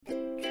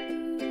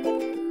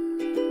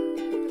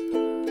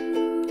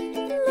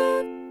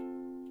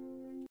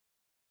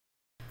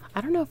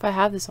I don't know if I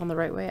have this on the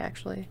right way,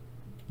 actually.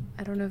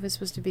 I don't know if it's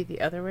supposed to be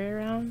the other way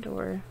around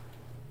or...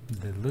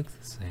 They look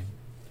the same.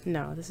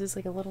 No, this is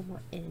like a little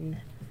more in.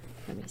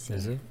 Let me see.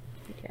 Is it?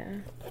 Yeah.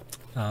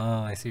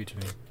 Oh, I see what you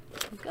mean.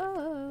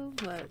 Go.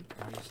 What?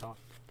 Are you soft?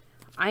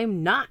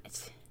 I'm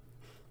not.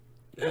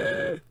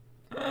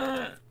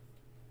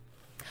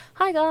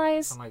 Hi,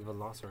 guys. I'm like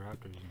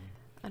velociraptors.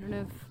 I don't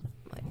know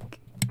if, like...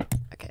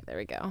 Okay, there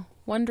we go.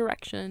 One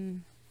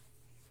Direction.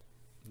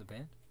 The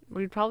band?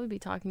 We'd probably be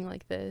talking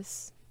like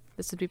this.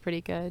 This would be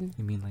pretty good.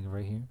 You mean like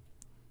right here?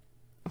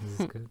 Is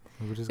this good?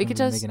 We're just We gonna could be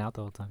just- making out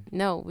the whole time.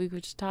 No, we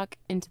could just talk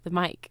into the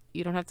mic.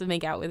 You don't have to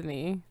make out with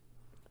me.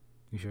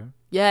 You sure?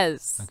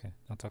 Yes. Okay,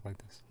 I'll talk like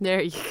this.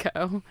 There you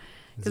go. Is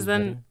Because this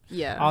then, better?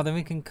 yeah. Oh, then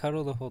we can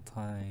cuddle the whole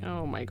time.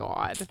 Oh my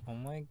god. Oh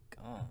my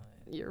god.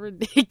 You're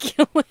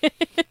ridiculous.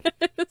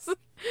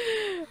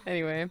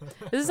 Anyway,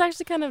 this is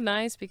actually kind of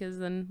nice because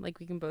then, like,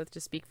 we can both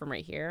just speak from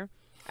right here.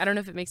 I don't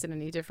know if it makes it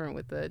any different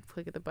with the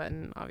click of the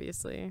button,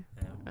 obviously.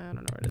 Yeah. I don't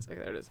know where it is. Okay,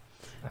 there it is.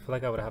 I feel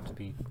like I would have to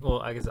be.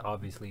 Well, I guess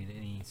obviously in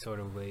any sort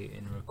of way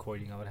in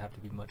recording, I would have to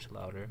be much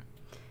louder.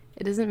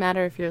 It doesn't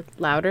matter if you're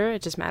louder.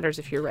 It just matters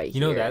if you're right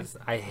You here. know,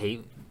 I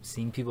hate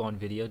seeing people on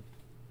video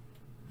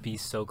be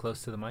so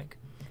close to the mic.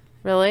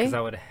 Really? Because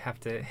I would have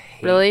to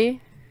hate.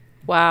 Really?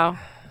 Wow.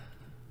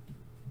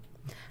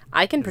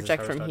 I can Is this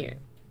project how we're from starting here.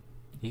 it?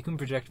 You can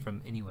project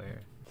from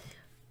anywhere.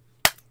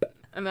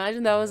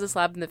 Imagine that was a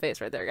slap in the face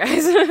right there,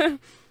 guys.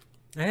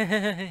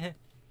 Half?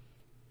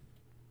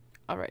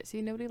 All right,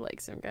 see, nobody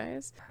likes him,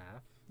 guys.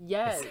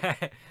 Yes.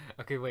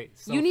 Okay, wait.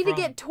 So You need to from-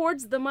 get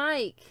towards the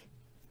mic.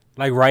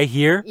 like right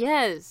here.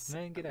 Yes.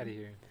 Man, get out of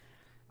here.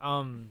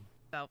 Oh,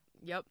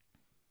 yep.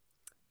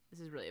 This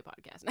is really a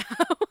podcast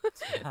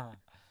now.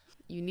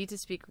 You need to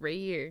speak right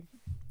here.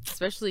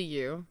 Especially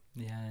you.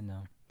 Yeah, I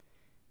know.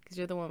 Because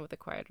you're the one with the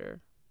quieter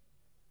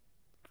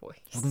voice.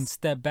 Well, then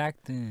step back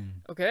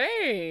then.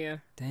 Okay.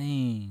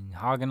 Dang,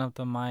 hogging up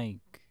the mic.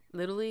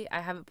 Literally,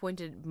 I have it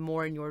pointed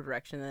more in your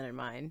direction than in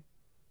mine.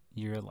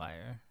 You're a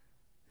liar.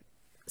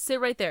 Sit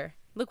right there.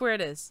 Look where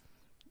it is.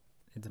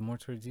 It's more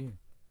towards you.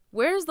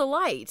 Where's the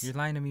light? You're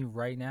lying to me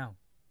right now.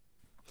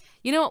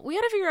 You know what? We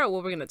got to figure out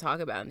what we're going to talk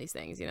about in these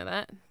things. You know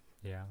that?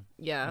 Yeah.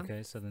 Yeah.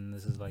 Okay, so then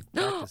this is like.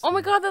 Oh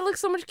my god, that looks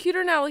so much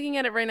cuter now looking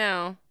at it right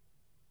now.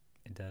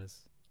 It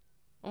does.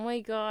 Oh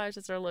my gosh,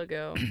 that's our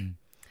logo.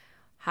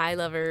 Hi,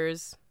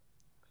 lovers.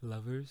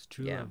 Lovers,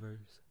 true Yeah. lovers.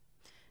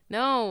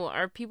 No,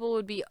 our people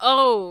would be.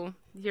 Oh,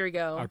 here we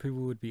go. Our people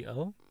would be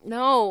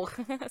No,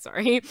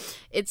 sorry.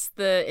 It's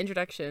the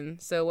introduction.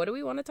 So, what do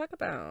we want to talk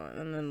about?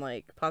 And then,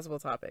 like, possible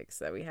topics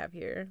that we have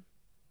here.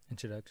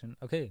 introduction.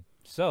 Okay,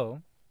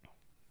 so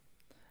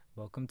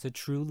welcome to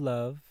True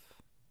Love.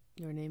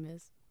 Your name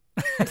is?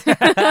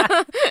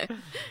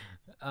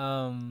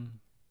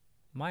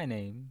 My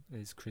name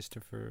is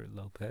Christopher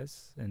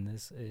Lopez, and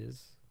this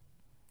is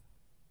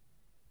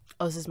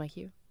Oh, this is my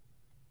cue.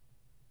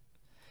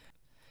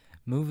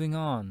 moving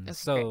on. Okay,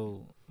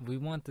 So we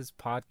want this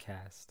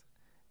podcast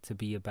to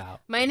be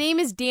about My name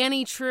is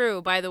Danny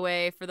True, by the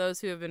way, for those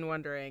who have been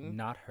wondering.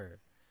 not her.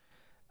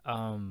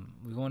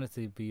 We want it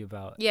to be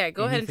about Yeah,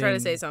 go ahead and try to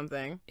say anything-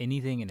 something.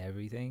 anything and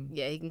everything.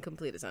 Yeah, he can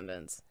complete a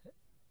sentence.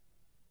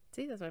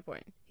 See, that's my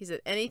point. He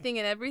said anything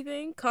and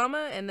everything,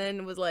 comma, and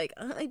then was like,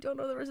 I don't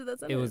know the rest of that It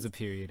sentence. was a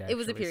period. Actually, It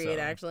was a period,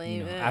 so, actually.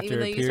 you know, Even after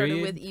though a you period,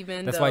 started with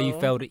even that's why you though-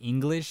 failed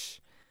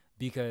English,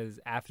 because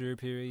after a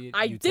period,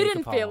 I you take a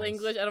didn't fail pause.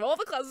 English. Out of all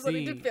the classes that I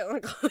See. did fail in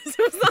college,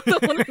 it was not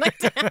the one that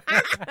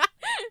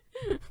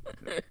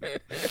I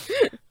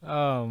did.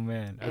 Oh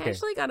man. I Okay.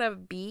 actually got a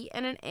B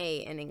and an A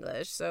in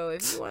English. So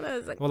if you want to,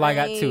 like, Well, I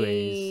got 2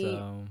 A's.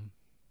 So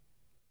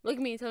Look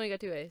at me, tell me you got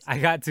 2 A's. I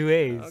got 2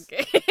 A's.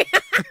 Okay.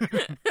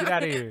 Get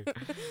out of here.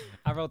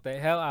 I wrote the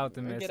hell out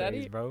them Get outta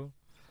essays, here. bro.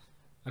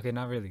 Okay,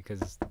 not really,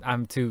 because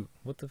I'm too.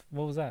 What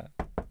was that?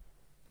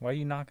 Why are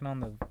you knocking on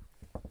the?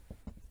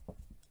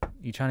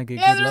 You trying to get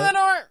Yeah, good there's the luck?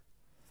 door.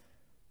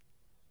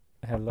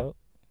 Hello?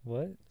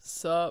 What?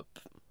 Sup?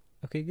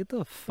 Okay, get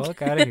the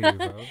fuck out of here,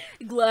 bro.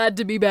 Glad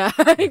to be back.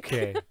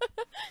 Okay.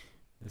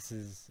 This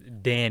is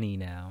Danny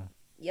now.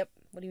 Yep.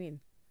 What do you mean?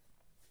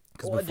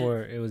 Because What did-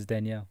 before it was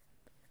Danielle.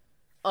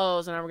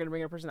 Oh, so now we're gonna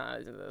bring our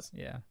personalities into this.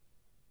 Yeah.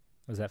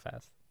 Was that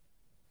fast?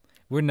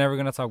 We're never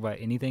going to talk about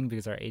anything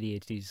because our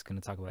ADHD is just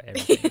going to talk about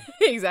everything.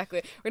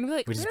 Exactly. We're gonna be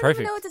like, Which we is don't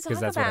even perfect, know what to 'cause talk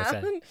that's what I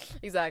about. said.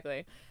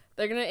 Exactly.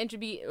 They're gonna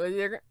intervene.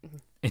 They're going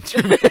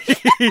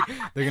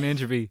to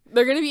intervene.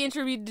 They're gonna be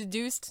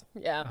introduced.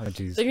 Yeah. Oh,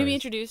 Jesus They're gonna be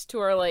Christ. introduced to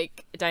our,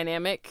 like,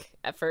 dynamic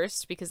at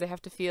first because they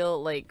have to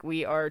feel like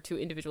we are two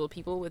individual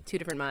people with two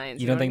different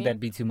minds. You don't know what I think mean? that'd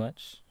be too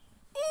much?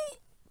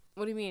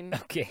 What do you mean?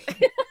 Okay.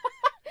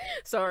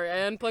 Sorry, I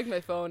unplugged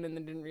my phone and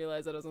then didn't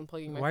realize that I was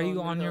unplugging my phone. Why are you with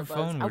on no your buds.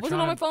 phone? I We're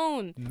wasn't on my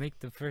trying- phone. Make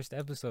the first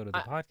episode of the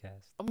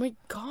podcast. Oh my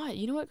god!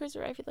 You know what,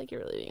 Christopher? I feel like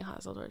you're really being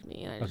hostile towards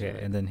me. And I just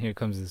Okay, and then here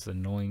comes this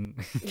annoying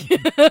you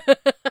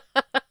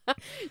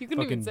couldn't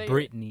fucking even say it.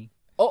 Brittany.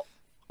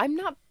 I'm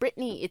not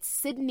Brittany. It's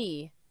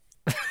Sydney.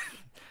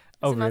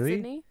 Oh, Is it not really?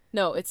 Sydney?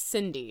 No, it's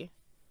Cindy.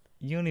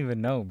 You don't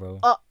even know, bro.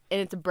 Oh,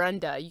 and it's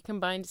Brenda. You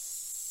combined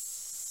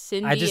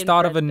Cindy. I just and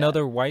thought of Brenda.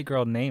 another white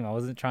girl name. I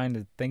wasn't trying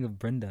to think of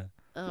Brenda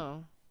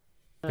Oh.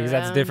 because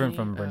that's different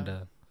Brownie, from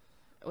Brenda.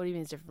 What do you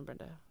mean it's different from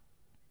Brenda?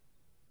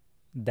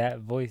 That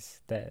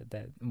voice, that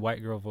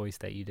white girl voice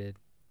that you did,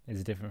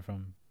 is different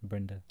from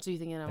Brenda. So you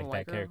thinking I'm Like a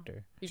white that girl?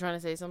 character. You trying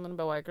to say something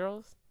about white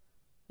girls?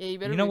 Yeah, you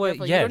better You know be what?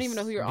 careful. You don't Yes, even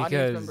know who your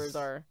audience because- members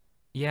are.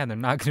 Yeah, they're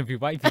not gonna be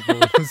white people,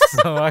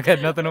 so I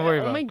got nothing to worry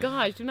about. Oh my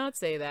gosh, do not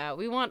say that.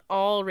 We want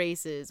all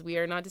races. We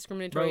are not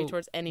discriminatory Bro,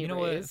 towards any you know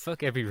what? race.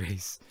 Fuck every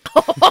race.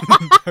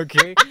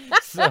 Okay,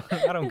 so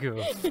I don't give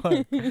a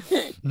fuck.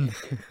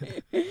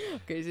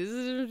 Okay, so this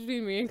is the difference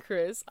between me and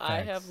Chris. I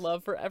have Facts.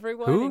 love for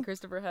everyone, Who? and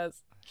Christopher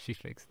has. She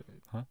fixed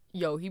it, huh?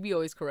 Yo, he be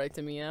always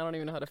correcting me. I don't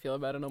even know how to feel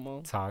about it no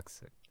more.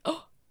 Toxic.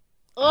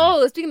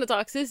 Oh, speaking of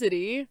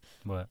toxicity,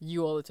 What?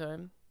 you all the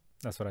time.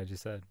 That's what I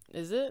just said.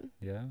 Is it?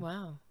 Yeah.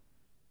 Wow.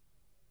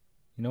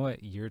 You know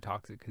what? You're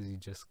toxic because you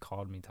just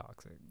called me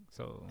toxic.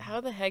 So How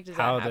the heck does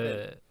how that happen?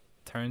 the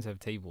turns have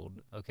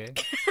tabled? Okay.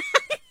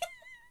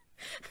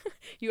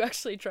 You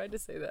actually tried to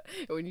say that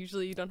when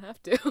usually you don't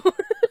have to.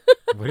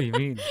 What do you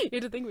mean, You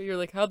had to think, but you're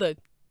like, how the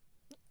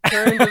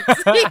turn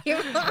the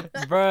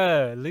table.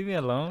 bruh? Leave me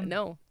alone.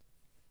 No.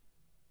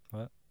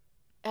 What?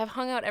 I've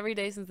hung out every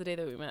day since the day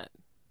that we met.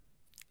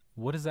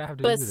 What does that have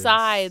to do with this?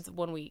 Besides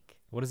 1 week.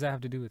 What does that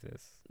have to do with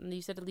this? And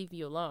you said to leave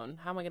you alone.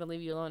 How am I going to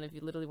leave you alone if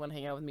you literally want to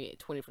hang out with me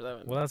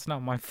 24/7? Well, that's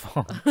not my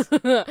fault.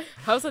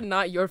 How's it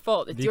not your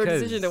fault? It's your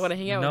decision to want to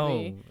hang out with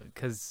me. No,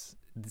 because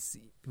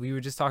we were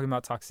just talking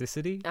about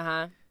toxicity,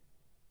 Uh-huh.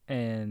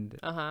 and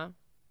Uh-huh.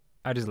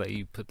 I just let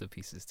you put the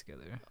pieces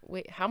together.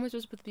 Wait, how am I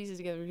supposed to put the pieces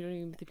together if you don't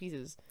even put the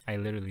pieces? I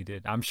literally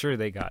did. I'm sure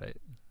they got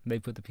it. They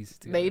put the pieces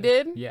together. They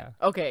did? Yeah.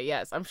 Okay,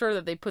 yes. I'm sure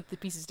that they put the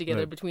pieces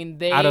together Look, between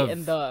they out of-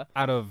 and the.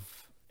 Out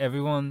of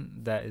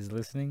everyone that is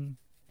listening,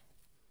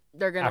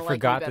 They're going to I like you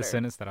forgot better. the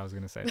sentence that I was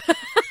gonna say.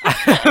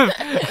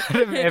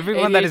 Out of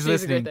everyone that is ADHD a great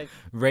listening, thing.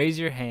 raise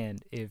your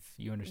hand if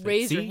you understand.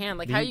 Raise your See? hand.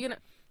 Like, Do how are you going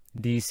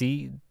to. Do you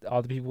see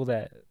all the people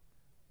that?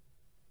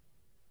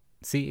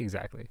 See,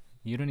 exactly.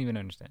 You don't even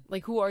understand.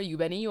 Like, who are you,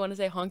 Benny? You want to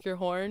say honk your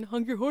horn?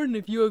 Honk your horn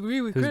if you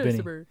agree with Who's Benny?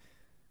 Christopher.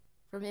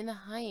 From In the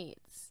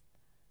Heights.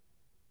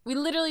 We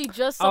literally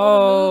just saw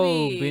Oh, the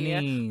movie.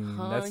 Benny. That's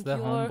Honk the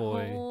your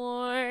homeboy.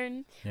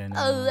 horn. Yeah, no.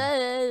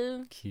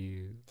 Oh,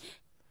 Cute.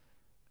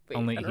 wait,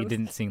 Only I he don't-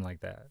 didn't sing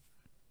like that.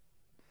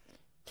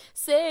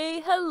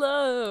 Say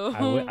hello.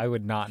 I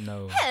would not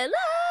know. the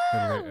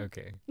Hello. lyric.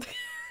 Okay.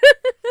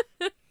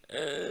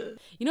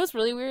 You know what's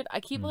really weird? I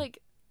keep Hmm. like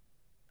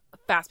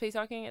fast-paced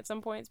talking at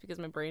some points because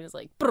my brain is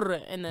like, brr,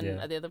 and then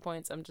Yeah. at the other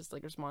points I'm just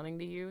like responding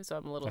to you, so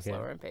I'm a little Okay.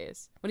 slower in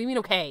pace. What do you mean,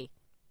 okay?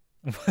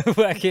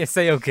 I can't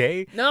say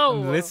okay. No.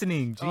 I'm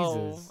listening. Jesus.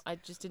 Oh, I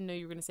just didn't know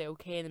you were gonna say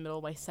okay in the middle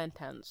of my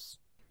sentence.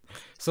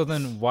 So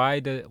then, why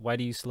do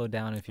you slow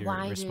down if you're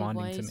Why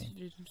responding to is me?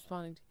 you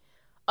responding to...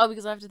 Oh,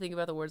 because I have to think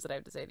about the words that I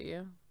have to say to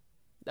you.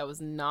 That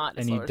was not a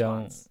And slow you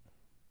don't. response.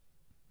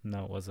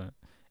 No, it wasn't.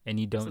 And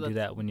you don't do that's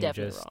that when you're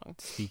definitely just wrong.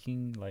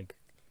 speaking like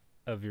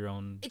of your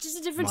own. It's just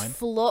a different Mine?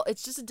 flow.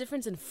 It's just a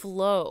difference in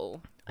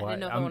flow. I Why? didn't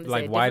know if I I'm wanted to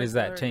like, say a why different does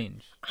that word.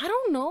 change? I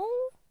don't know.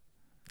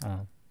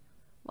 Oh.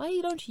 Why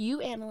don't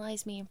you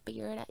analyze me and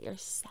figure it out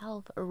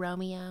yourself,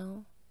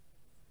 Romeo?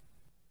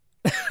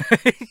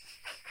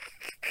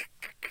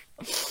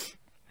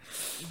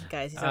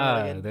 Guys, he's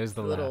on like a there's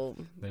the little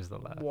There's the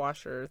laugh.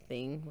 washer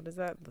thing. What is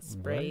that? The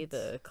spray, What?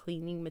 the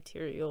cleaning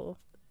material.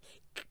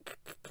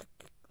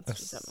 That's what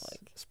you sound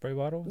like. Spray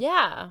bottle.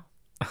 Yeah.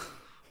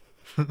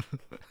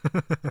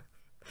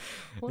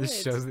 What?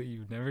 This shows that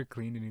you've never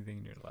cleaned anything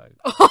in your life.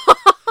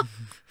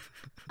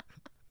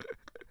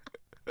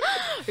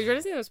 Are you trying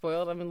to say I'm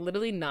spoiled? I'm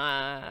literally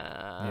not.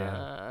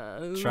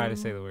 Yeah. Try to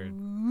say the word.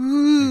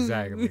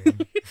 Exactly.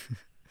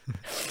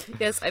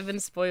 Yes, I've been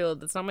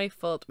spoiled. It's not my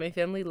fault. My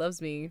family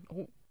loves me.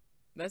 Oh,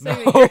 that's not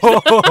even your-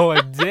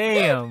 Oh,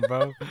 damn, bro.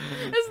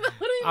 That's not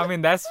even... I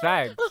mean, that's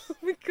fact. Oh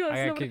my god. I got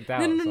it's not- kicked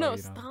out, No, no, so, no, you know,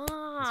 stop.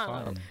 It's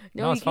fine.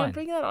 No, No, you it's can't fine.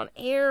 bring that on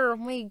air. Oh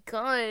my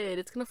god.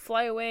 It's gonna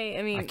fly away.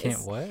 I mean, I can't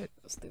it's... what?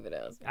 Stupid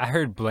ass. I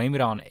heard blame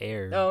it on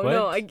air. Oh what?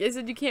 no, I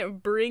said you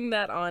can't bring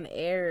that on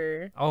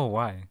air Oh,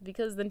 why?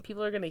 because then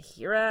people are gonna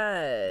hear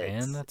it.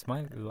 And that's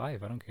my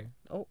life. I don't care.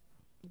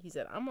 He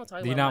said, "I'm gonna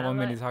talk Do you about not want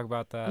my me to life." talk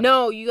about that?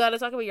 No, you gotta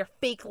talk about your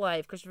fake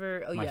life,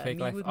 Christopher. Oh My yeah, fake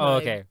me life? with Oh, my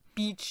okay.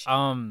 beach,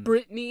 Um.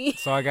 Brittany.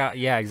 So I got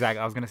exactly.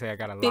 I was gonna say I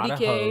got a lot of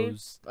 50K.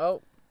 hoes.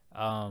 Oh,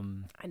 I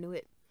knew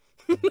it.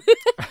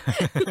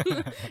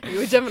 You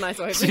were Gemini,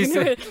 so I she knew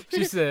said. it.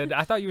 She said.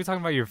 I thought you were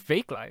talking about your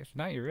fake life,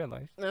 not your real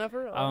life. No,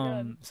 for real. Oh,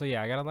 God. So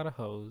yeah, I got a lot of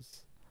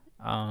hoes.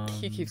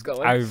 He keeps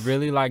going. I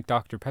really like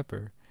Dr.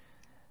 Pepper.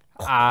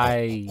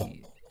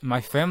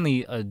 My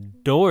family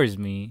adores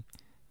me.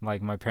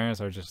 Like my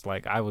parents are just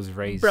like I was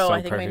raised Bro, so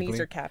I think perfectly. my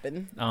knees are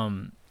capping.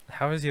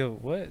 How is your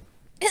what?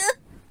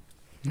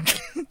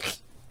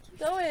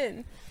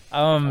 Going.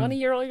 I want to Um,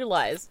 hear all your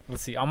lies.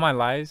 let's see. On my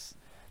lies.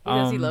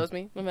 Because he loves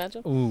me.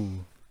 Imagine.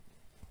 Ooh,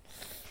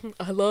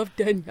 I love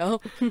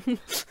Danielle.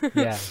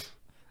 yeah.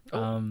 Oh.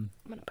 I'm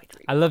gonna bite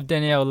your I love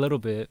Danielle a little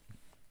bit.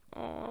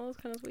 Aw, was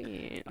kind of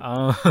sweet.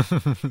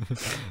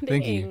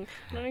 Thank you.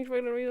 Not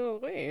expecting to be so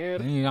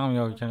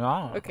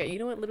sweet. Okay, you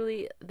know what?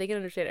 Literally, they can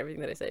understand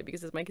everything that I say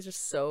because this mic is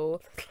just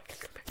so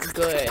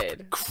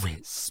good.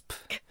 Crisp.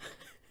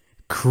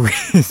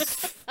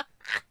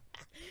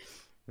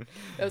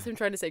 That was him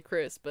trying to say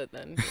Chris, but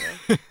then.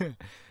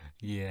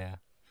 Yeah.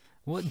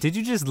 What? Did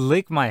you just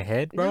lick my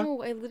head, bro?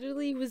 No, I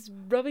literally was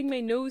rubbing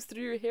my nose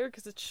through your hair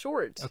because it's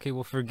short. Okay,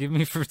 well, forgive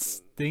me for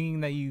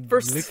thinking that you.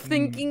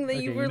 Thinking that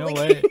you were you know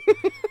licking.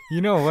 what?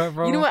 You know what,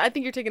 bro? You know what? I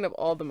think you're taking up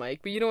all the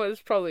mic, but you know what?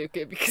 It's probably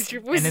okay because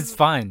your voice. And it's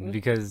fine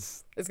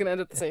because. It's gonna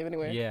end up the same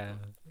anyway. Yeah.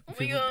 Oh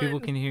my God. People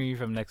can hear you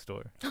from next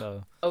door,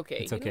 so. Okay.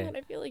 It's You okay. know what?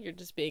 I feel like you're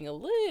just being a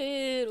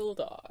little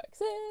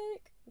toxic.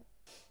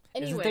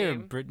 Anyway. Isn't there a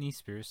Britney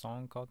Spears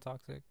song called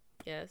 "Toxic"?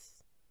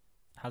 Yes.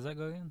 How's that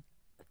go again?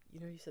 You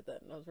know, you said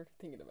that, and I was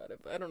thinking about it,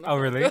 but I don't know. Oh, how it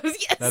really? goes.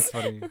 Yes. That's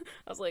funny.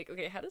 I was like,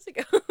 okay, how does it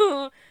go?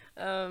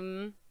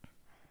 Oh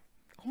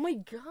my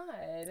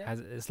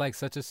God. It's like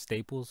such a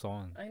staple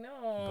song. I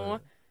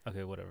know. But,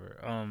 okay, whatever.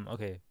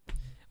 Okay.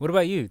 What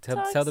about you? Tell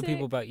the Toxic.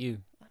 people about you.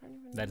 I don't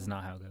even know. That is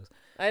not how it goes.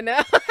 I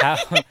know.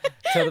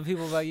 Tell the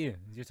people about you.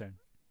 It's your turn.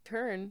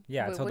 Turn.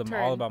 Yeah, Wait, tell what them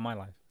turn? all about my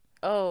life.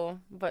 Oh,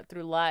 but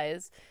through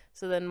lies.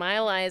 So then my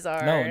lies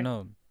are.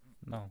 No.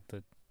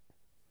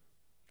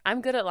 I'm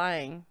good at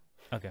lying.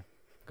 Okay,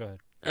 go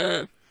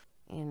ahead.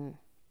 And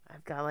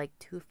I've got like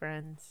 2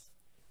 friends.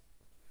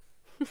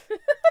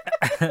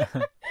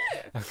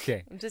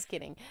 Okay. I'm just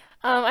kidding.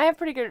 I have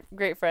pretty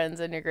great friends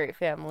and a great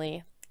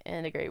family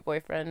and a great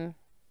boyfriend.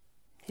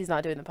 He's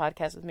not doing the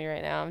podcast with me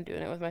right now. I'm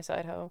doing it with my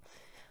side hoe.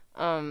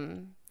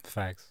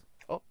 Facts.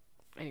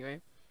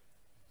 Anyway.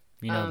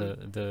 You know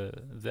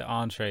the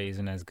entree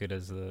isn't as good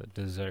as the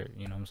dessert.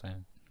 You know what I'm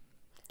saying?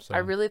 So, I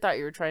really thought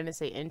you were trying to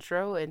say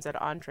intro and said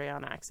entree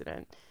on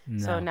accident.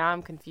 no. So now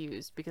I'm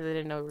confused because I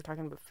didn't know we were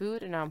talking about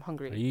food and now I'm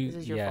hungry. This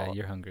is your fault.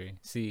 You're hungry.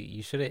 See,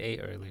 you should have ate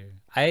earlier.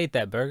 I ate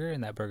that burger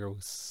and that burger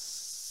was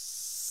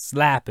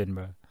slapping,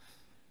 bro.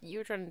 You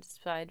were trying to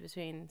decide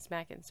between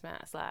smack and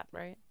slap,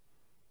 right?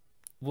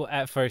 Well,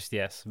 at first,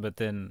 yes, but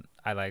then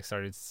I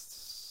started,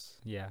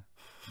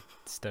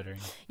 stuttering.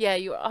 Yeah,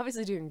 you were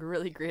obviously doing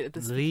really great at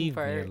the speaking Leave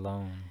part. me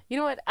alone. You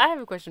know what? I have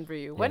a question for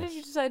you. Why did Yes.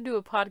 you decide to do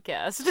a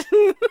podcast?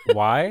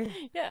 Why?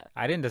 Yeah.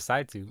 I didn't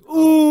decide to.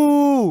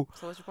 Ooh.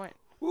 So what's your point?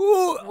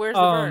 Ooh. Where's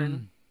the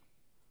burn?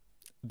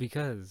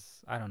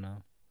 Because I don't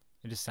know.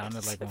 It just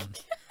sounded like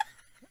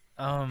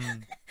one.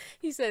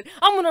 He said,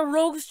 "I'm gonna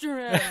roast your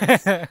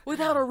ass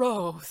without a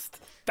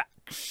roast."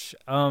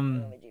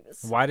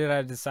 Why did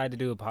I decide to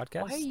do a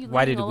podcast? Why are you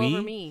Why laying did all we?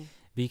 over me?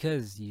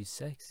 Because you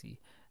sexy.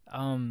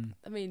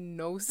 That made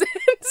no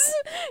sense.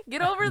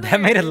 Get over there.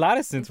 That made a lot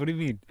of sense. What do you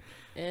mean?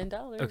 And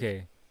dollars.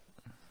 Okay.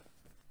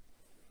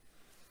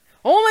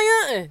 Oh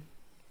my God.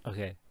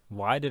 Okay.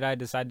 Why did I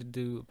decide to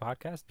do a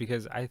podcast?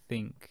 Because I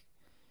think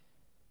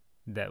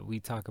that we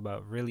talk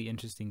about really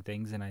interesting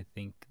things, and I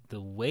think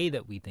the way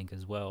that we think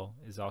as well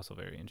is also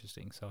very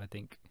interesting. So I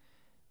think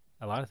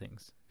a lot of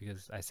things,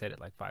 because I said it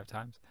like 5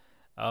 times.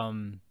 Do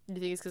you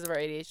think it's because of our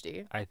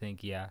ADHD? I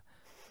think, yeah,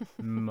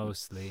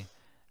 mostly.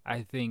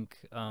 I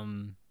think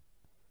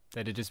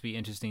that it'd just be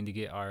interesting to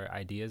get our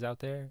ideas out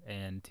there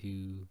and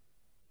to,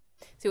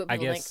 See what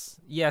people think.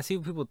 see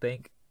what people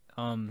think.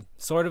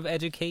 Sort of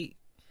educate.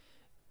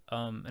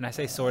 And I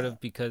say sort of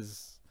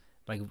because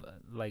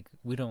like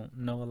we don't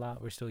know a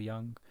lot. We're still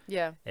young.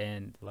 Yeah.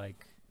 And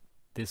like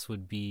this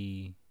would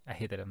be, I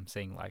hate that I'm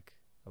saying like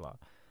a lot,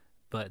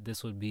 but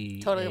this would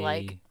be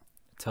totally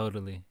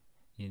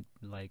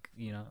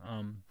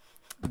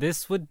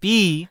this would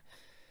be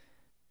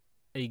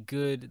a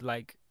good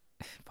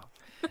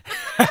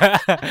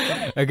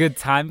a good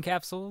time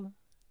capsule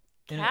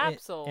in a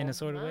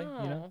sort of way,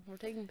 you know. We're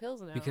taking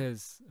pills now.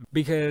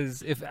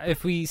 Because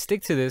if we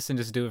stick to this and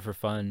just do it for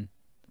fun,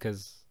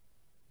 because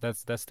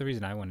that's the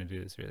reason I want to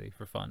do this, really,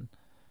 for fun.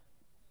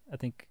 I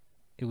think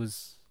it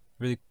was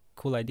a really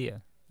cool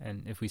idea,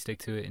 and if we stick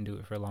to it and do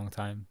it for a long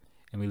time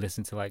and we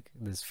listen to like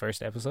this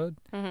first episode,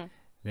 then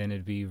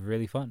it'd be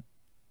really fun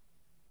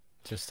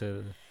just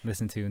to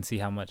listen to and see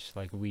how much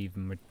like we've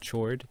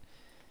matured and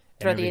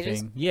throughout the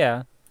everything. ages?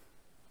 Yeah.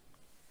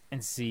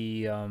 And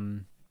see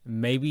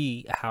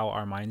maybe how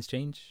our minds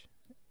change.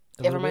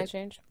 If our minds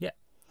change? Yeah.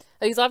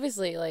 Because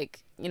obviously,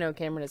 like, you know,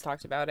 Cameron has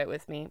talked about it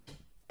with me,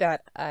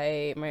 that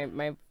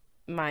my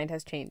mind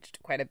has changed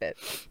quite a bit.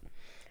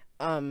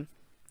 From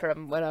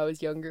when I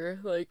was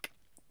younger, like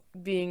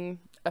being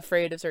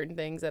afraid of certain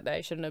things that I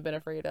shouldn't have been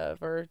afraid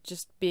of, or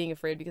just being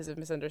afraid because of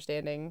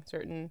misunderstanding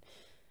certain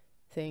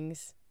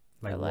things.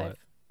 Like in what? life.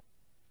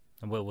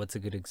 What's a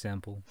good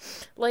example?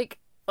 Like,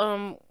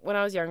 when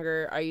I was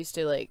younger, I used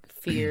to like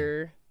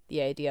fear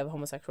the idea of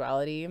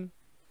homosexuality,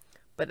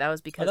 but that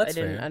was because I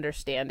didn't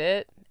understand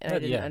it, and I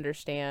didn't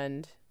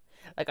understand.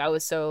 Like, I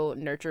was so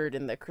nurtured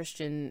in the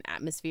Christian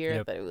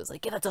atmosphere that it was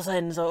like, that's a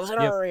sin, so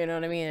you know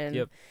what I mean?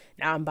 And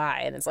now I'm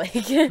bi, and it's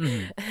like,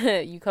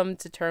 you come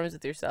to terms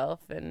with yourself.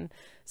 And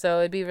so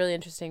it'd be really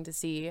interesting to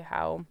see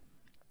how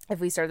if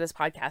we start this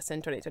podcast in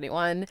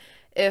 2021,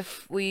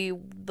 if we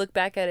look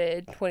back at it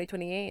in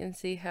 2028 and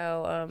see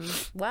how,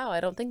 wow, I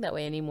don't think that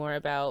way anymore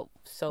about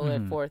so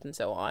and forth and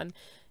so on.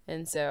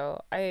 And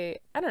so I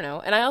don't know.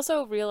 And I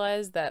also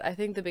realized that I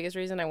think the biggest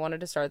reason I wanted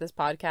to start this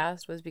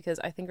podcast was because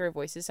I think our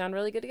voices sound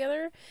really good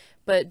together.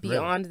 But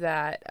beyond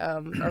that,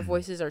 our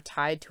voices are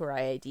tied to our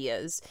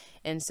ideas.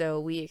 And so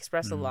we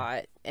express a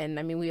lot. And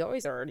I mean, we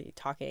always are already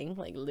talking,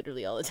 like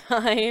literally all the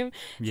time.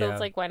 So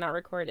it's like, why not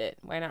record it?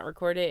 Why not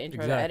record it and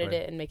try to edit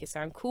it and make it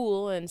sound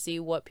cool and see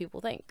what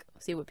people think?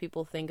 See what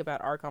people think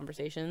about our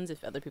conversations,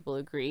 if other people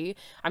agree.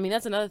 I mean,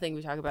 that's another thing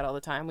we talk about all the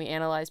time. We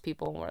analyze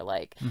people and we're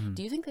like,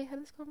 do you think they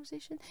had this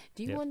conversation?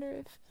 Do you wonder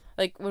if,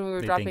 like, when we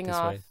were dropping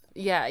off,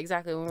 yeah,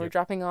 exactly. When we were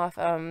dropping off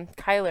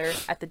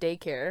Kyler at the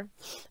daycare,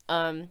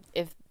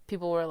 if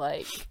people were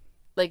like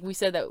we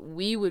said that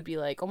we would be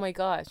like, oh my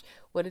gosh,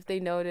 what if they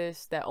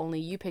noticed that only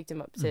you picked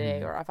him up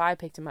today, or if I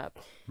picked him up,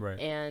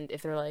 and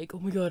if they're like, oh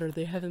my god, are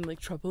they having like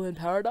trouble in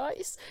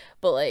paradise?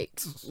 But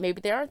like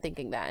maybe they aren't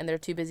thinking that, and they're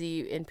too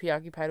busy and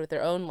preoccupied with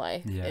their own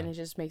life, and it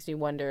just makes me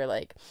wonder,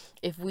 like,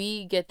 if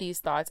we get these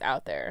thoughts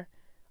out there,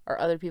 are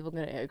other people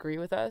going to agree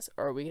with us,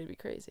 or are we going to be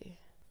crazy?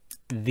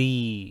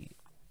 The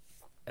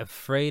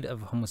afraid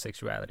of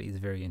homosexuality is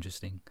very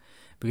interesting,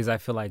 because I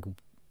feel like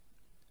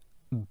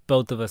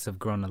both of us have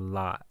grown a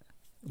lot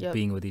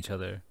being with each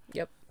other.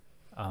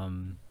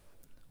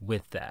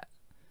 With that,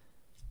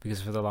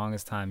 because for the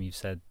longest time you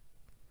said,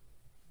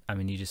 I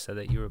mean, you just said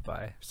that you were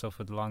bi, so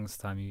for the longest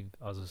time you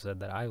also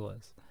said that I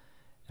was,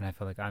 and I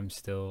feel like I'm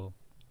still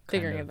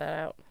figuring that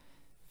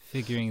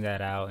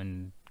out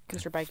and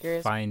Mr.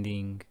 Bicurious,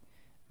 finding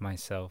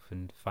myself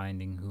and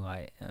finding who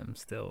I am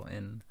still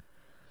in.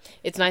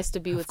 It's nice to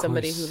be with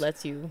somebody who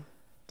lets you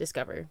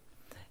discover.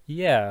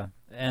 Yeah,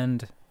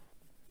 and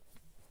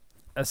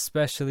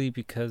especially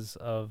because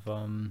of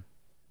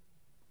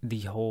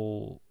the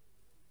whole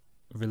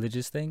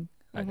religious thing.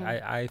 Like,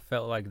 I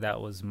felt like that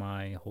was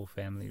my whole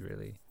family,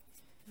 really.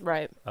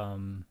 Right.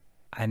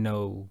 I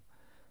know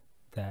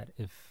that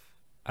if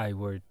I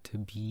were to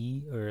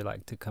be, or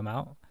like to come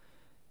out,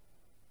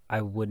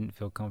 I wouldn't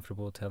feel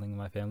comfortable telling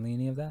my family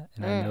any of that.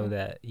 And I know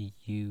that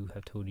you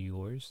have told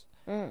yours,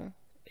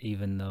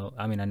 even though,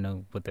 I mean, I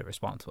know what their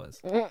response was.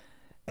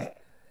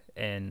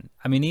 And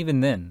I mean,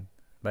 even then,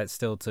 that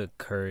still took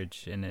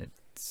courage, and it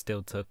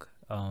still took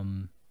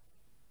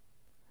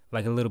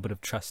like a little bit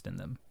of trust in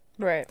them.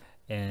 Right.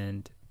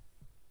 And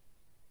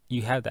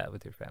you have that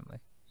with your family,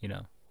 you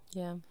know?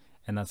 Yeah.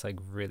 And that's like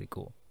really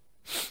cool.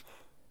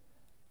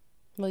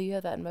 Well, you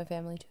have that in my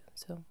family too,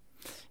 so.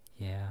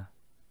 Yeah.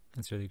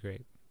 That's really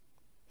great.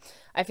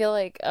 I feel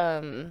like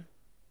a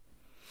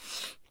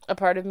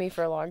part of me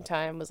for a long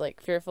time was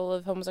like fearful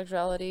of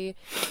homosexuality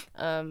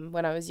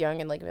when I was young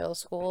in like middle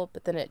school,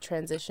 but then it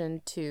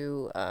transitioned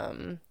to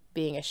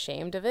being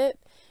ashamed of it,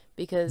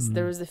 because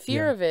there was the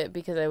fear of it,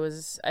 because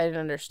I didn't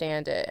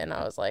understand it, and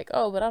I was like,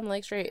 oh, but I'm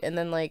like straight. And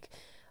then like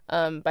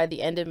by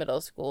the end of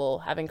middle school,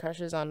 having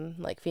crushes on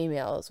like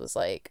females was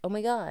like, oh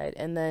my god.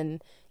 And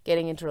then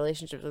getting into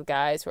relationships with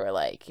guys who are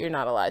like, you're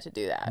not allowed to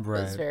do that. Right.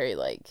 It was very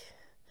like,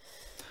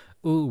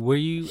 ooh, were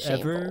you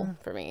shameful ever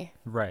for me?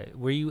 Right.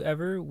 Were you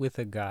ever with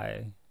a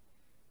guy?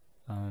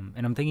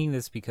 And I'm thinking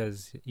this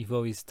because you've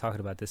always talked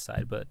about this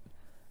side, but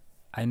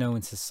I know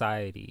in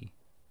society,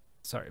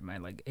 sorry, my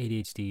like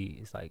ADHD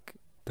is like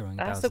throwing.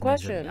 Ask the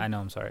question. I know.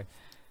 I'm sorry.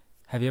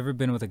 Have you ever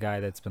been with a guy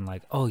that's been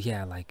like, oh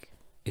yeah, like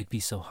it'd be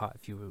so hot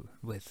if you were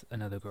with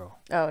another girl?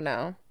 Oh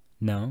no.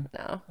 No.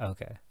 No.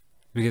 Okay.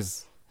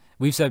 Because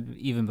we've said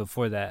even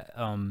before that,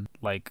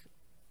 like,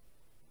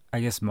 I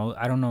guess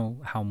I don't know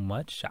how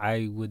much.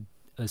 I would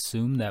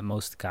assume that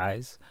most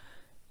guys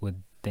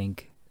would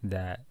think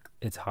that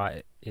it's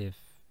hot if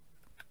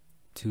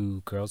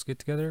two girls get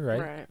together,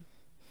 right? Right.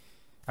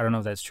 I don't know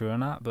if that's true or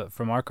not, but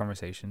from our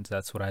conversations,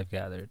 that's what I've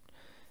gathered.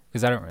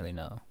 Because I don't really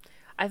know.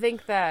 I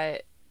think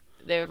that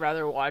they would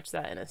rather watch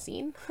that in a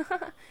scene.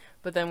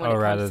 But then when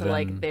it comes to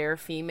like their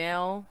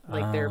female,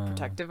 like they're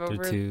protective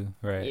over two,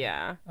 right?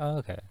 Yeah. Oh,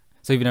 okay.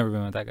 So you've never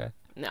been with that guy?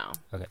 No.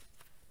 Okay.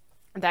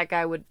 That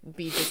guy would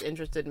be just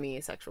interested in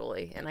me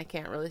sexually, and I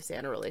can't really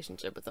stand a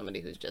relationship with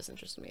somebody who's just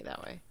interested in me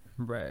that way.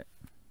 Right.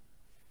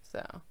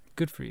 So.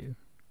 Good for you.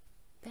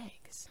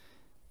 Thanks.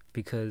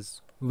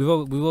 Because we've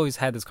always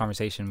had this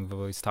conversation, we've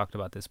always talked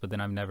about this, but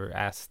then I've never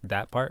asked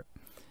that part.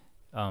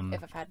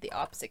 If I've had the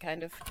opposite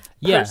kind of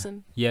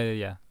person.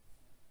 Yeah.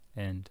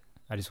 And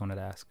I just wanted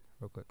to ask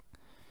real quick.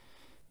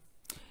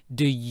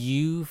 Do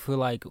you feel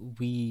like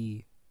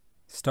we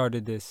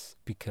started this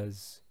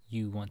because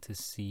you want to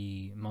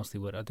see mostly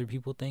what other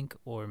people think,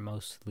 or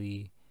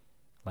mostly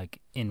like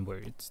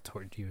inwards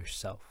toward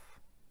yourself?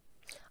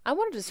 I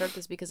wanted to start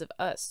this because of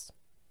us.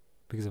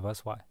 Because of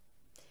us? Why?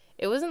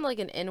 It wasn't like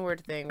an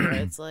inward thing where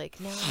it's like,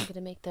 now I'm going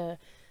to make the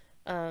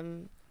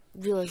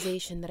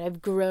realization that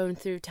I've grown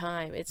through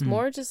time. It's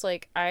more just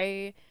like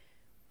I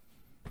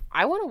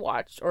want to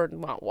watch, or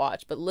not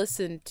watch, but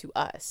listen to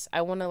us.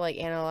 I want to like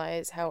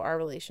analyze how our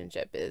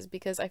relationship is,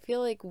 because I feel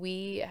like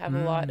we have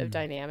a lot of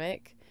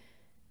dynamic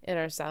in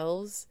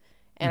ourselves,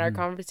 And our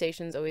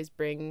conversations always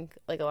bring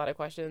like a lot of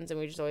questions, and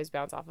we just always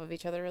bounce off of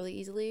each other really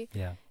easily.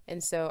 Yeah.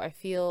 And so I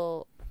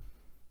feel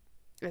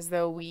as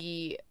though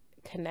we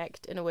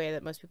connect in a way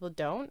that most people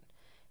don't.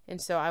 And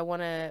so I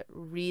want to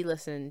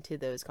re-listen to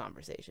those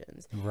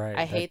conversations. Right.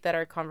 I hate that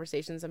our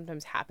conversations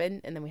sometimes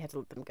happen and then we have to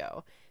let them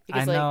go.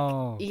 Because, I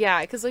know.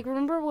 Yeah, because like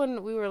remember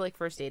when we were like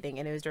first dating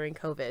and it was during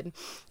COVID.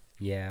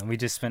 Yeah, and we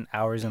just spent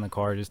hours in the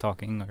car just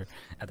talking, or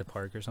at the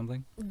park or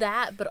something.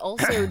 That, but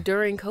also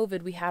during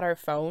COVID, we had our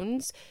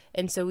phones,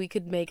 and so we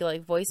could make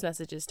like voice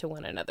messages to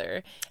one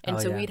another. And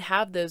we'd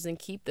have those and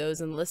keep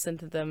those and listen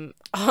to them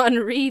on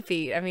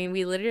repeat. I mean,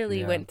 we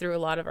literally went through a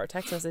lot of our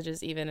text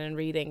messages even and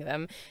reading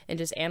them and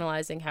just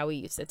analyzing how we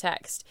used to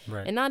text.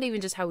 Right. And not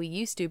even just how we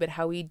used to, but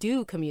how we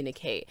do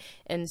communicate.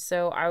 And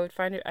so I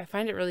find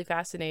it really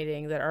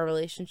fascinating that our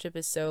relationship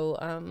is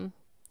so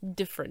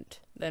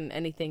different than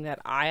anything that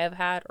I have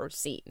had or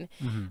seen.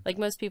 Like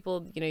most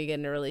people, you get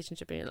in a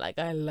relationship and you're like,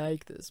 I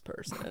like this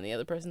person, and the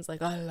other person's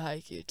like, I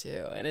like you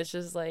too, and it's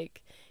just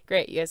like,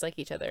 great, you guys like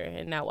each other,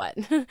 and now what?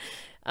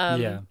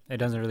 Yeah, it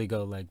doesn't really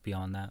go like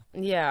beyond that.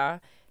 Yeah.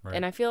 Right.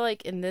 And I feel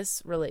like in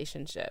this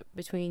relationship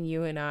between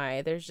you and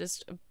I, there's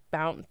just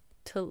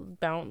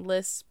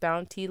bountiless.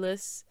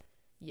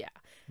 Yeah.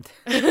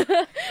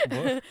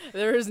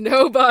 There is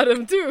no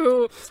bottom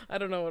to. I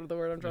don't know what the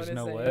word I'm trying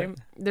to say. What?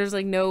 There's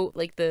like no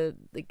like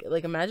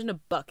like imagine a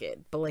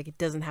bucket, but like it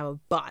doesn't have a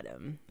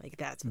bottom. Like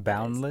that's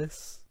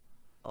boundless.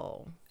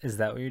 Oh, is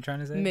that what you're trying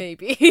to say?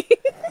 Maybe.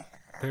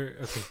 Okay.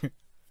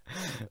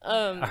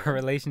 Our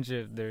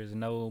relationship, there's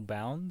no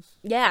bounds.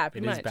 Yeah,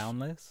 pretty much. It is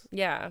boundless.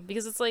 Yeah,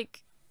 because it's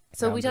like.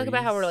 So we talk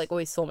about how we're like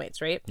always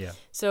soulmates, right? Yeah.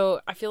 So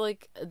I feel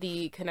like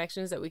the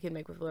connections that we can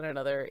make with one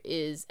another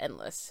is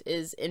endless,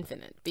 is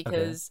infinite,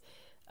 because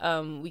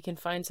we can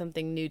find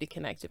something new to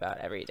connect about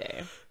every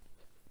day.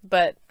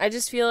 But I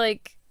just feel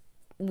like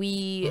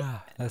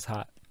that's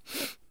hot.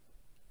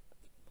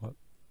 What?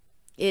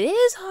 It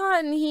is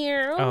hot in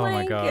here. Oh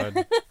my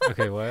god.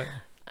 Okay, what?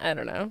 I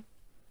don't know.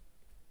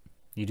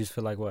 You just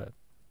feel like what?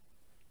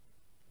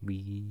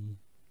 We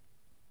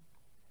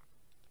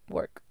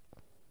work.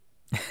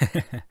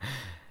 That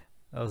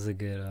was a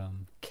good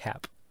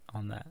cap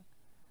on that.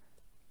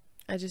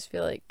 I just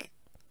feel like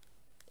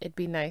it'd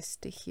be nice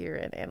to hear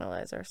and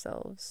analyze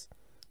ourselves,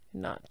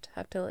 not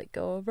have to like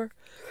go over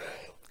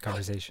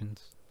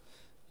conversations.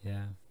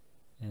 Yeah.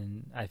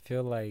 And I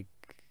feel like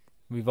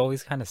we've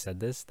always kind of said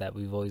this, that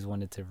we've always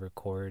wanted to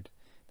record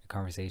the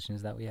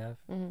conversations that we have.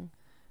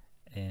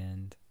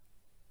 And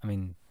I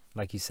mean,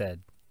 like you said,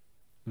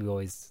 we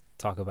always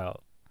talk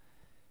about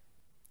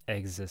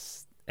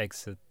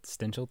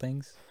existential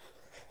things.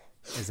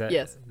 Is that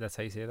yes? That's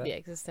how you say that? Yeah,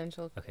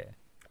 existential. Okay.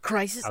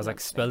 Crisis. I was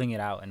like spelling it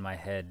out in my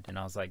head, and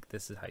I was like,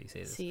 "This is how you say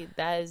this." See,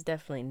 that is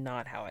definitely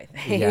not how I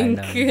think. Yeah, I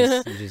know.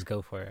 You just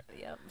go for it.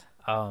 Yep.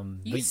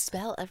 You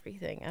spell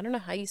everything. I don't know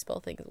how you spell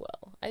things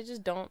well. I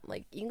just don't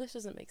like English.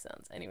 Doesn't make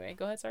sense. Anyway,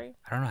 go ahead. Sorry.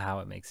 I don't know how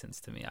it makes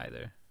sense to me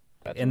either.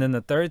 And then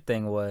the third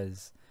thing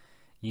was,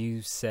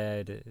 you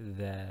said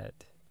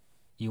that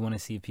you want to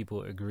see if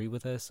people agree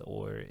with us,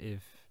 or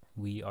if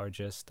we are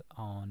just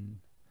on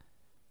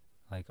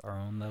like our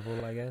own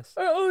level, I guess.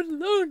 Our own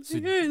level.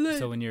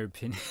 So in your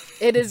opinion,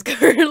 it is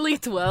currently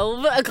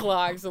 12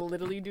 o'clock, so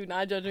literally do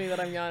not judge me that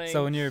I'm yawning.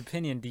 So in your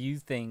opinion, do you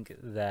think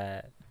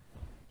that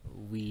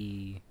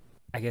we,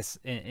 I guess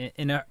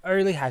in an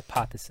early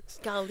hypothesis,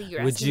 golly,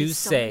 you're would asking you me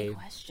so say many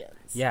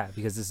questions. Yeah,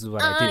 because this is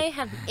what I do. I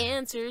have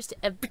answers to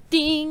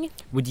everything.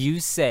 Would you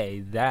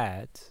say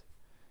that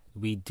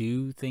we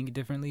do think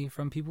differently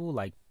from people,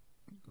 like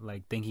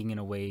thinking in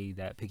a way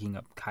that picking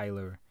up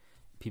Kyler,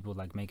 people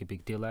like make a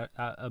big deal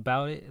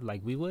about it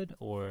like we would?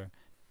 Or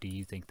do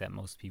you think that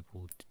most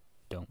people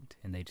don't,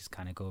 and they just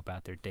kind of go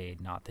about their day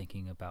not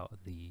thinking about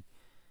the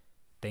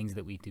things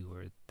that we do,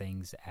 or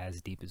things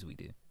as deep as we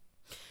do?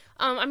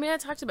 I mean, I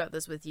talked about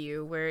this with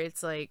you, where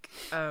it's like,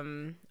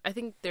 I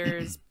think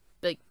there's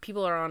like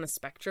people are on a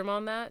spectrum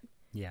on that.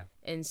 Yeah.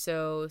 And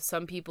so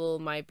some people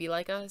might be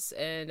like us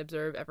and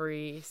observe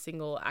every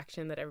single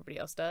action that everybody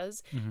else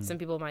does. Some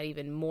people might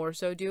even more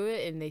so do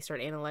it, and they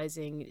start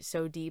analyzing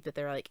so deep that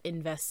they're like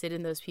invested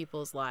in those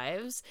people's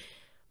lives.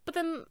 But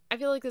then I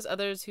feel like there's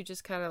others who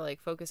just kind of like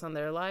focus on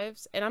their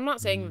lives. And I'm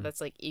not saying that that's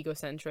like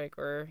egocentric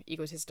or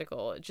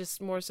egotistical. It's just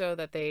more so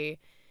that they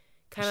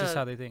kind of... It's just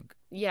how they think.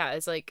 Yeah,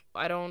 it's like,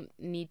 I don't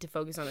need to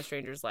focus on a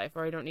stranger's life,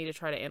 or I don't need to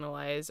try to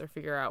analyze or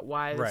figure out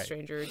why the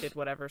stranger did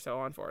whatever, so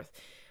on and forth.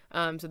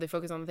 So they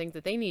focus on the things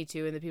that they need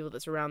to and the people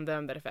that surround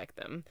them that affect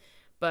them.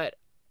 But,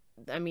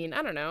 I mean,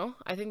 I don't know.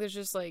 I think there's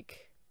just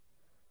like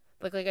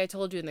I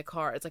told you in the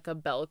car, it's like a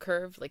bell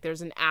curve. Like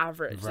there's an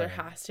average. Right. There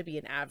has to be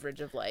an average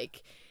of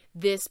like,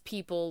 this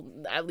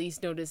people at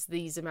least notice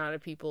these amount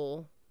of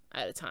people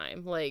at a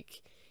time.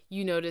 Like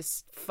you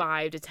notice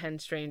 5 to 10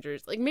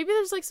 strangers. Like maybe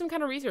there's like some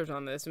kind of research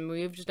on this and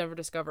we've just never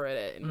discovered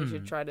it, and we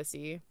should try to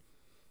see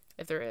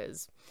if there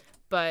is.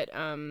 But,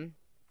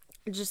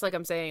 just like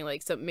I'm saying,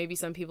 like maybe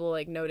some people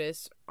like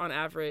notice on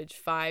average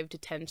 5 to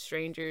 10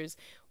 strangers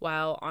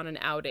while on an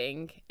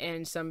outing,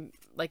 and some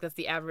like that's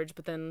the average,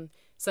 but then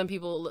some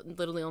people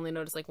literally only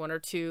notice like 1 or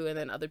 2, and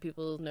then other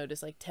people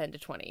notice like 10 to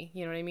 20.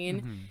 You know what I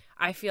mean? Mm-hmm.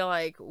 I feel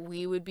like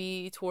we would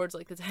be towards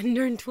like the 10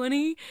 or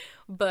 20,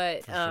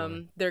 but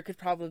sure. There could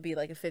probably be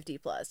like a 50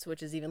 plus,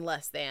 which is even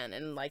less than,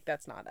 and like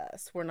that's not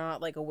us. We're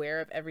not like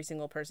aware of every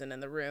single person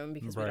in the room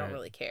because we don't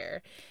really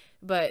care.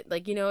 But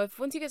like, you know, if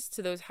once you get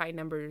to those high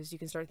numbers, you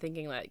can start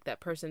thinking like that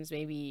person's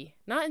maybe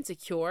not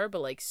insecure, but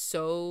like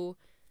so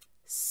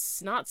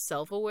not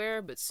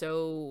self-aware, but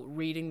so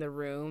reading the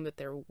room that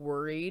they're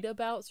worried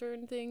about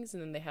certain things,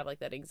 and then they have like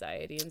that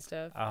anxiety and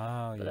stuff.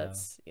 Oh, but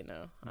that's, you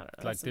know, I don't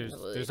know. Like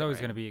there's always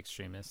going to be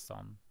extremists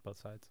on both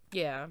sides.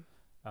 Yeah.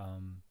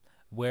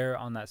 Where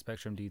on that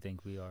spectrum do you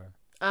think we are?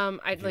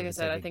 Like I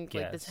said, I think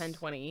like the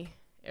 10-20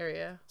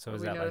 area. So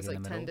is that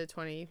like 10 to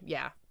 20?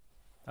 Yeah.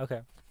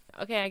 Okay.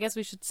 Okay, I guess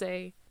we should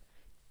say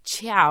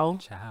ciao.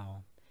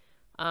 Ciao.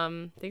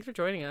 Thanks for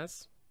joining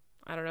us.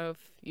 I don't know if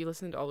you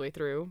listened all the way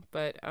through,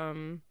 but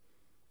hopefully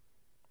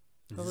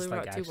we're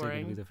not too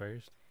boring. Gonna be the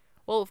first?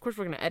 Well, of course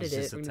we're gonna edit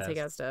it. We're gonna take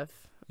out stuff.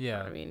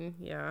 Yeah. I mean,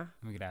 yeah.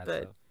 We could add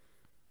stuff.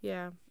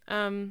 Yeah.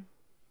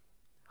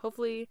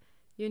 Hopefully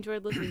you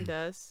enjoyed listening to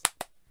us.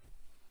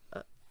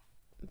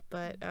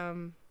 But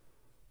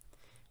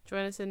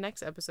join us in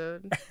next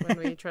episode when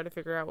we try to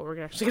figure out what we're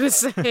actually gonna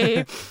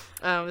say.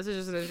 This is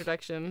just an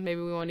introduction. Maybe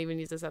we won't even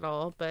use this at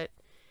all, but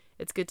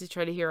it's good to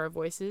try to hear our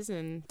voices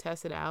and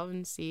test it out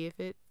and see if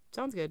it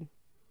sounds good.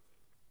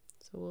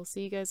 So we'll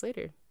see you guys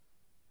later.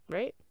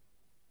 Right?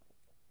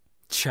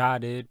 Ciao,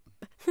 dude.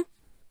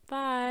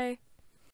 Bye.